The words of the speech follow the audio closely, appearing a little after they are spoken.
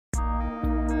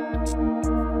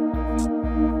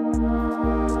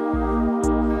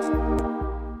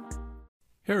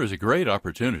Here is a great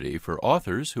opportunity for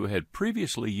authors who had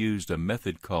previously used a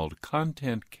method called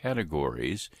content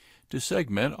categories to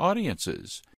segment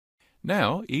audiences.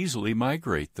 Now easily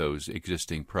migrate those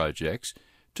existing projects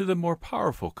to the more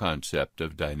powerful concept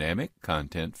of dynamic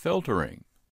content filtering.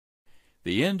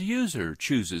 The end user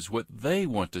chooses what they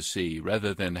want to see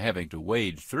rather than having to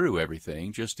wade through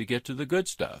everything just to get to the good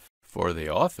stuff. For the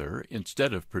author,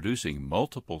 instead of producing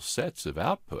multiple sets of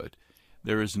output,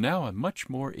 there is now a much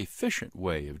more efficient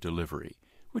way of delivery,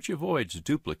 which avoids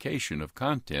duplication of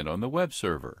content on the web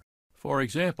server. For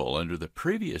example, under the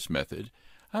previous method,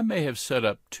 I may have set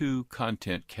up two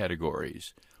content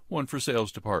categories, one for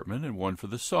sales department and one for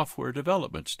the software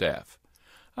development staff.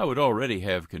 I would already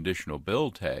have conditional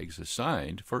build tags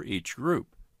assigned for each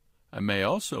group. I may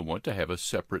also want to have a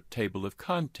separate table of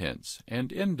contents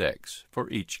and index for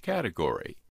each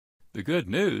category. The good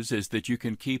news is that you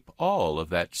can keep all of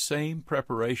that same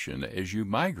preparation as you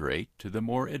migrate to the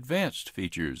more advanced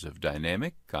features of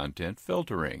dynamic content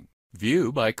filtering.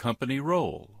 View by company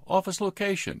role, office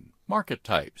location, market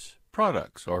types,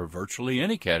 products, or virtually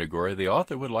any category the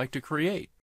author would like to create.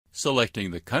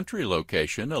 Selecting the country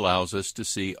location allows us to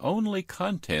see only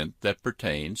content that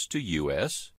pertains to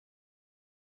US,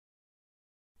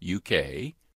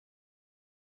 UK,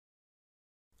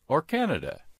 or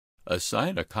Canada.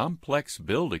 Assign a complex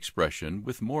build expression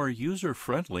with more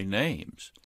user-friendly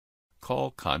names.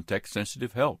 Call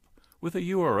context-sensitive help with a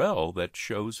URL that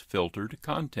shows filtered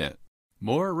content.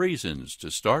 More reasons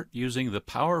to start using the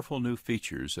powerful new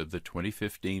features of the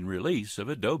 2015 release of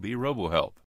Adobe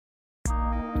RoboHelp.